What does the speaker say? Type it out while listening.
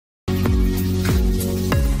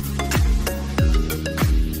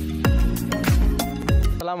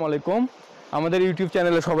আসসালামু আলাইকুম আমাদের ইউটিউব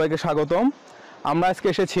চ্যানেলে সবাইকে স্বাগতম। আমরা আজকে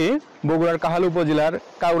এসেছি বগুড়ার কাহাল উপজেলার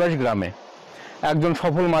কাউরাশ গ্রামে একজন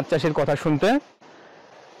সফল মাছ চাষির কথা শুনতে।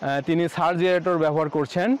 তিনি সার্জ এরেটর ব্যবহার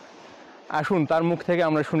করছেন। আসুন তার মুখ থেকে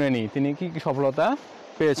আমরা শুনে নিই তিনি কি কি সফলতা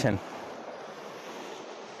পেয়েছেন।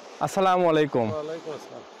 আসসালামু আলাইকুম। ওয়ালাইকুম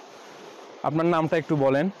আসসালাম। আপনার নামটা একটু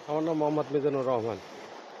বলেন। আমার নাম মোহাম্মদ মিজানুর রহমান।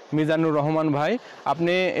 মিজানুর রহমান ভাই,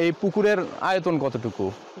 আপনি এই পুকুরের আয়তন কতটুকু?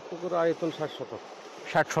 পুকুরের আয়তন 60%।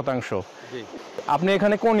 জি। আপনি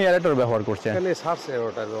এখানে কোন এরেটর ব্যবহার করছেন? এখানে সার্জ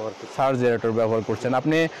এরেটর ব্যবহার করছি। সার্জ এরেটর ব্যবহার করছেন।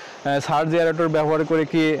 আপনি সার্জ এরেটর ব্যবহার করে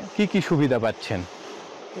কি কি সুবিধা পাচ্ছেন?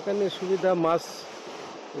 এখানে সুবিধা, মাছ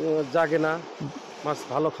জাগে না, মাছ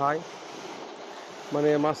ভালো খায়, মানে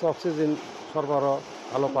মাছ অক্সিজেন সরবরাহ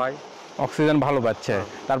ভালো পায়, অক্সিজেন ভালো পাচ্ছে।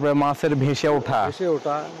 তারপরে মাছের ভেসে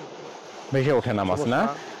ওঠে না মাছ, না?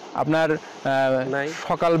 আপনার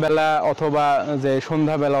সকালবেলা অথবা যে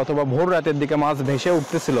সন্ধ্যাবেলা অথবা ভোর রাতের দিকে মাছ ভেসে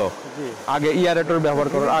উঠতেছিল আগে এরেটর ব্যবহার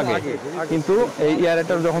করার আগে, কিন্তু এই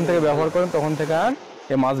এরেটর যখন থেকে ব্যবহার করেন তখন থেকে আর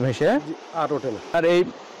এই মাছ ভেসে আর ওঠে না। আর এই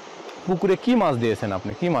পুকুরে কি মাছ দিয়েছেন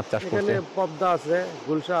আপনি? কি মাছ চাষ করছেন? এখানে পদ্মা আছে,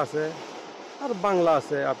 গুলশা আছে, আর বাংলা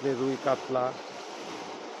আছে, আপনি রুই, কাতলা,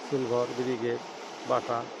 সিলভার, ব্রিগেড,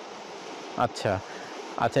 বাটা। আচ্ছা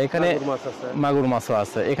আচ্ছা, এখানে মাগুর মাছও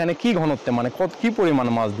আছে। এখানে কি ঘনত্বে, মানে কি পরিমাণ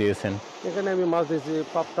মাছ দিয়েছেন? এখানে আমি মাছ দিয়েছি,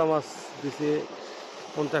 পাবদা মাছ দিয়েছি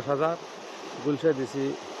 50,000, গুলশা দিয়েছি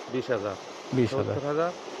 20,000,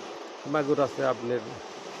 70,000, মাগুর আছে আপনার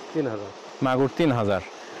 3,000। মাগুর 3,000।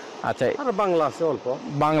 আচ্ছা, আর বাংলা আছে অল্প।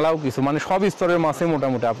 বাংলাও কিছু, মানে সব স্তরের মাছে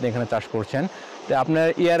মোটামুটি আপনি এখানে চাষ করছেন। তো আপনার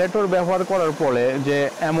এয়ারেটর ব্যবহার করার পরে যে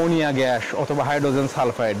অ্যামোনিয়া গ্যাস অথবা হাইড্রোজেন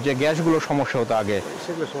সালফাইড যে গ্যাসগুলো সমস্যা হতো আগে,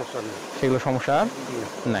 সেগুলো সমস্যা নেই। সেগুলো সমস্যা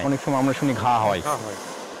নাই। অনেক সময় আমরা শুনি ঘা হয়।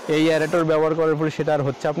 এই এয়ারেটর ব্যবহার করার পরে সেটা আর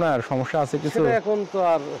হচ্ছে? আপনার সমস্যা আছে কিছু? এখন তো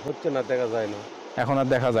আর হচ্ছে না, দেখা যায় না। এখন আর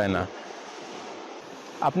দেখা যায় না।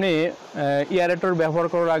 আপনি এয়ারেটর ব্যবহার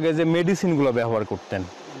করার আগে যে মেডিসিনগুলো ব্যবহার করতেন,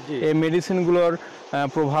 এই মেডিসিনগুলোর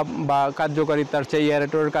প্রভাব বা কার্যকারিতার চেয়ে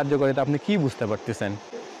এয়ারেটরের কার্যকারিতা আপনি কি বুঝতে পারতেছেন?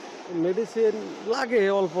 মেডিসিন লাগে,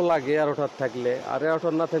 অল্প লাগে এয়ারেটর থাকলে, আর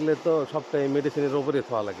এয়ারেটর না থাকলে তো সবটাই মেডিসিনের উপরে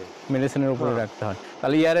থাকা লাগে, মেডিসিনের উপরে রাখতে হয়।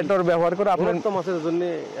 তাহলে এয়ারেটর ব্যবহার করে আপনার তো মাছের জন্য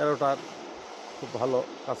এয়ারেটর খুব ভালো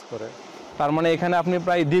কাজ করে। তার মানে এখানে আপনি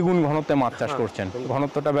প্রায় দ্বিগুণ ঘনত্বে মাছ চাষ করছেন,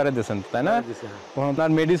 ঘনত্বটা বেড়ে দিয়েছেন, তাই না? ঘনত্ব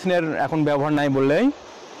আর মেডিসিনের এখন ব্যবহার নাই বললেই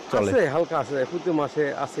চলে। হালকা আছে, প্রতি মাসে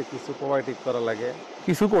আছে কিছু প্রোবায়োটিক করা লাগে,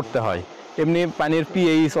 কিছু করতে হয়। এমনি পানির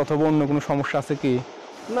পিএইচ অথবা অন্য কোনো সমস্যা আছে কি?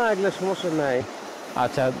 না, এগুলো সমস্যা নাই।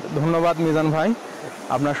 আচ্ছা, ধন্যবাদ মিজান ভাই।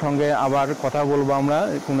 আপনার সঙ্গে আবার কথা বলবো আমরা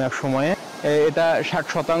কোনো এক সময়ে। এটা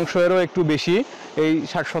 60%-এরও একটু বেশি, এই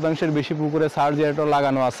 60%-এর বেশি পুকুরে সার্জ এরেটর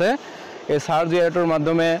লাগানো আছে। এই সার্জ এরেটর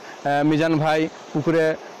মাধ্যমে মিজান ভাই পুকুরে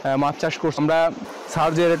মাছ চাষ করছে। আমরা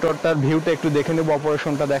সার্জ এরেটরটার ভিউটা একটু দেখে নেব।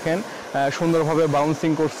 অপারেশনটা দেখেন, সুন্দরভাবে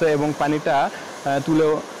বাউন্সিং করছে এবং পানিটা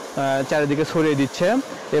তুলেও চারিদিকে ছড়িয়ে দিচ্ছে।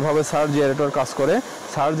 এভাবে সার্জ এরেটর কাজ করে।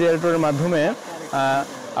 সার্জ এরেটরের মাধ্যমে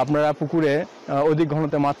আপনারা পুকুরে অধিক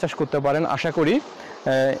ঘনত্বে মাছ চাষ করতে পারেন। আশা করি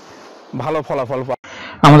ভালো ফলাফল পাবেন।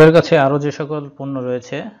 আমাদের কাছে আরও যে সকল পণ্য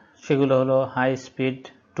রয়েছে সেগুলো হলো high speed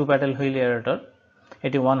 2 pedal wheel aerator,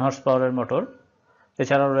 এটি 1 হর্স পাওয়ারের মোটর।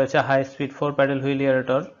 এছাড়াও রয়েছে high speed 4 pedal wheel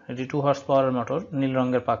aerator, এটি 2 হর্স পাওয়ারের মোটর, নীল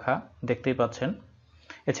রঙের পাখা, দেখতেই পাচ্ছেন।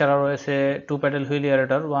 এছাড়াও রয়েছে 2 প্যাডেল হুইল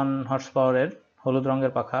এয়ারেটর 1 হর্স পাওয়ারের, হলুদ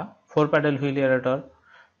রঙের পাখা। 4 প্যাডেল হুইল এয়ারেটর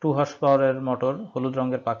 2 হর্স পাওয়ারের মোটর, হলুদ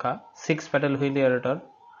রঙের পাখা। 6 প্যাডেল হুইল এয়ারেটর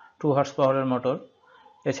 2 হর্স পাওয়ারের মোটর।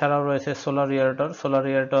 এছাড়াও রয়েছে সোলার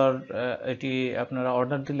এয়ারেটর, এটি আপনারা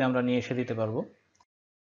অর্ডার দিলে আমরা নিয়ে এসে দিতে পারবো।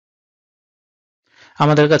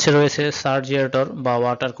 আমাদের কাছে রয়েছে সার্জ এয়ারেটর বা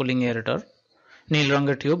ওয়াটার কুলিং এয়ারেটর, নীল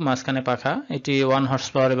রঙের টিউব, মাঝখানে পাখা। এটি 1 হর্স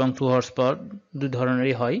পাওয়ার এবং 2 হর্স পাওয়ার দুই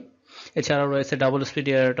ধরনেরই হয়। এছাড়াও রয়েছে ডাবল স্পিড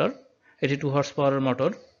এয়ারেটর, এটি 2 হর্স পাওয়ারের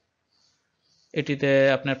মোটর, এটিতে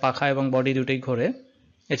আপনার পাখা এবং বডি দুটোই ঘোরে।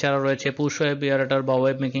 এছাড়াও রয়েছে পুশ ওয়েব এয়ারেটর বা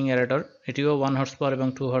ওয়েব মেকিং এয়ারেটর, এটিও 1 হর্স পাওয়ার এবং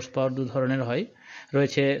 2 হর্স পাওয়ার দু ধরনের হয়।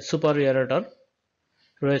 রয়েছে সুপার এয়ারেটর,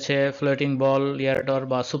 রয়েছে ফ্লোটিং বল এয়ারেটর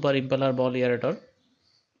বা সুপার ইম্পেলার বল এয়ারেটর,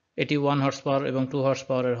 এটি 1 হর্স পাওয়ার এবং 2 হর্স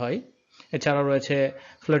পাওয়ারের হয়। এছাড়াও রয়েছে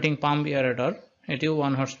ফ্লোটিং পাম্প এয়ারেটর, এটিও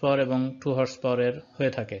 1 হর্স পাওয়ার এবং 2 হর্স পাওয়ারের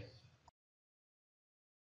হয়ে থাকে।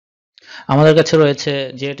 আমাদের কাছে রয়েছে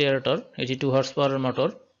জেট এয়ারেটর, এটি 2 হর্স পাওয়ারের মোটর।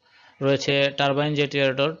 রয়েছে টারবাইন জেট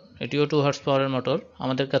এয়ারেটর, এটিও 2 হর্স পাওয়ারের মোটর।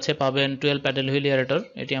 আমাদের কাছে পাবেন 12 প্যাডেল হুইল এয়ারেটর,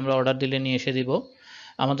 এটি আমরা অর্ডার দিলে নিয়ে এসে দিব।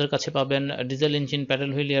 আমাদের কাছে পাবেন diesel engine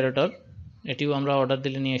pedal wheel aerator, এটিও আমরা অর্ডার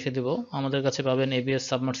দিলে নিয়ে এসে দিব। আমাদের কাছে পাবেন এবিএস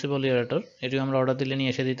সাবমার্সিবল এয়ারেটর, এটিও আমরা অর্ডার দিলে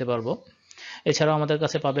নিয়ে এসে দিতে পারবো। এছাড়াও আমাদের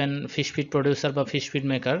কাছে পাবেন ফিশ ফিড প্রডিউসার বা ফিশ ফিড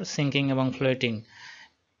মেকার, সিঙ্কিং এবং ফ্লোটিং।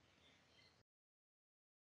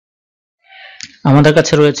 আমাদের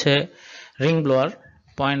কাছে রয়েছে রিং ব্লোয়ার,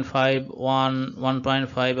 0.5, 1,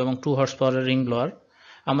 1.5 এবং 2 হর্স পাওয়ারের রিং ব্লোয়ার।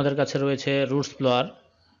 আমাদের কাছে রয়েছে roots blower,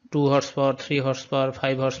 2 horse power, 3 horse power,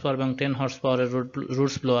 5 horse power এবং 10 হর্স পাওয়ারের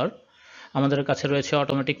রুটস ব্লোয়ার। আমাদের কাছে রয়েছে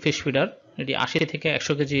অটোমেটিক ফিশ ফিডার, এটি 80 থেকে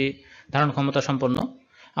 100 কেজি ধারণ ক্ষমতা সম্পন্ন।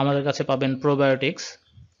 আমাদের কাছে পাবেন প্রোবায়োটিক্স,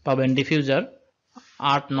 পাবেন ডিফিউজার,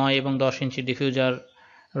 8, 9 এবং 10 ইঞ্চি ডিফিউজার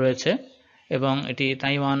রয়েছে এবং এটি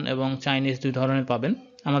তাইওয়ান এবং চাইনিজ দুই ধরনের পাবেন।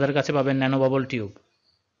 আমাদের কাছে পাবেন ন্যানো বাবল টিউব।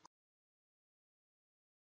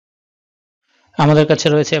 আমাদের কাছে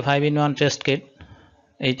রয়েছে 5-in-1 টেস্ট কিট।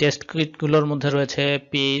 এই টেস্ট কিটগুলোর মধ্যে রয়েছে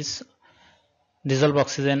pH, dissolved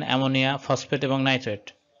oxygen, ammonia, phosphate এবং নাইট্রেট।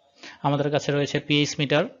 আমাদের কাছে রয়েছে পিএইচ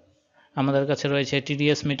মিটার, আমাদের কাছে রয়েছে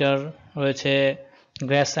টিডিএস মিটার, রয়েছে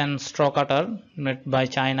গ্রাস and straw cutter made by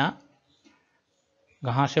China,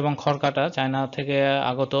 ঘাস এবং খড় কাটা চায়না থেকে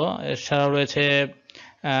আগত। এছাড়াও রয়েছে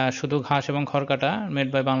শুধু ঘাস এবং খড় কাটা মেড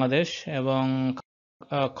বাই বাংলাদেশ, এবং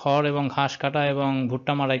খড় এবং ঘাস কাটা এবং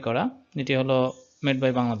ভুট্টা মাড়াই করা, এটি হলো মেড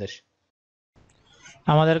বাই বাংলাদেশ।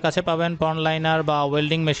 আমাদের কাছে পাবেন পন্ড লাইনার বা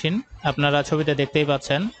ওয়েল্ডিং মেশিন, আপনারা ছবিতে দেখতেই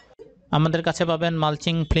পাচ্ছেন। আমাদের কাছে পাবেন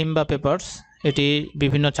মালচিং ফিল্ম বা পেপারস, এটি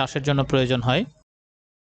বিভিন্ন চাষের জন্য প্রয়োজন হয়।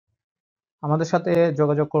 আমাদের সাথে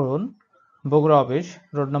যোগাযোগ করুন বগুড়া অফিস,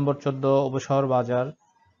 রোড নম্বর 14, উপশহর বাজার,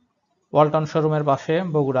 ওয়ালটন শোরুমের পাশে,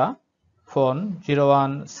 বগুড়া। ফোন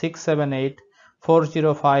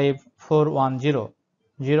 01678405410,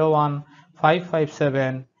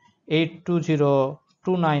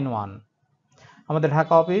 01557820291। আমাদের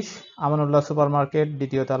Dhaka office Amanullah super market,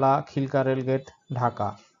 2য় তলা, খিলকা রেলগেট, ঢাকা।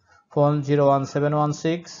 ফোন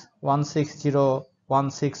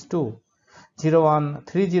 01716160162,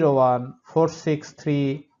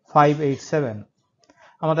 01301463587।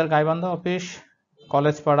 আমাদের গাইবান্ধা অফিস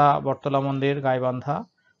কলেজপাড়া, বটতলা মন্দির, গাইবান্ধা।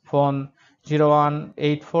 ফোন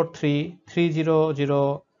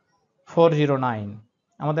 01843300409।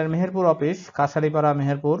 আমাদের মেহেরপুর অফিস কাছারিপাড়া,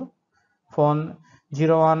 মেহেরপুর। ফোন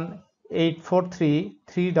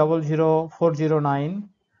 01843300409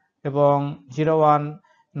 এবং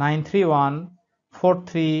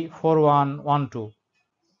 01931434112।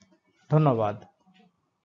 ধন্যবাদ।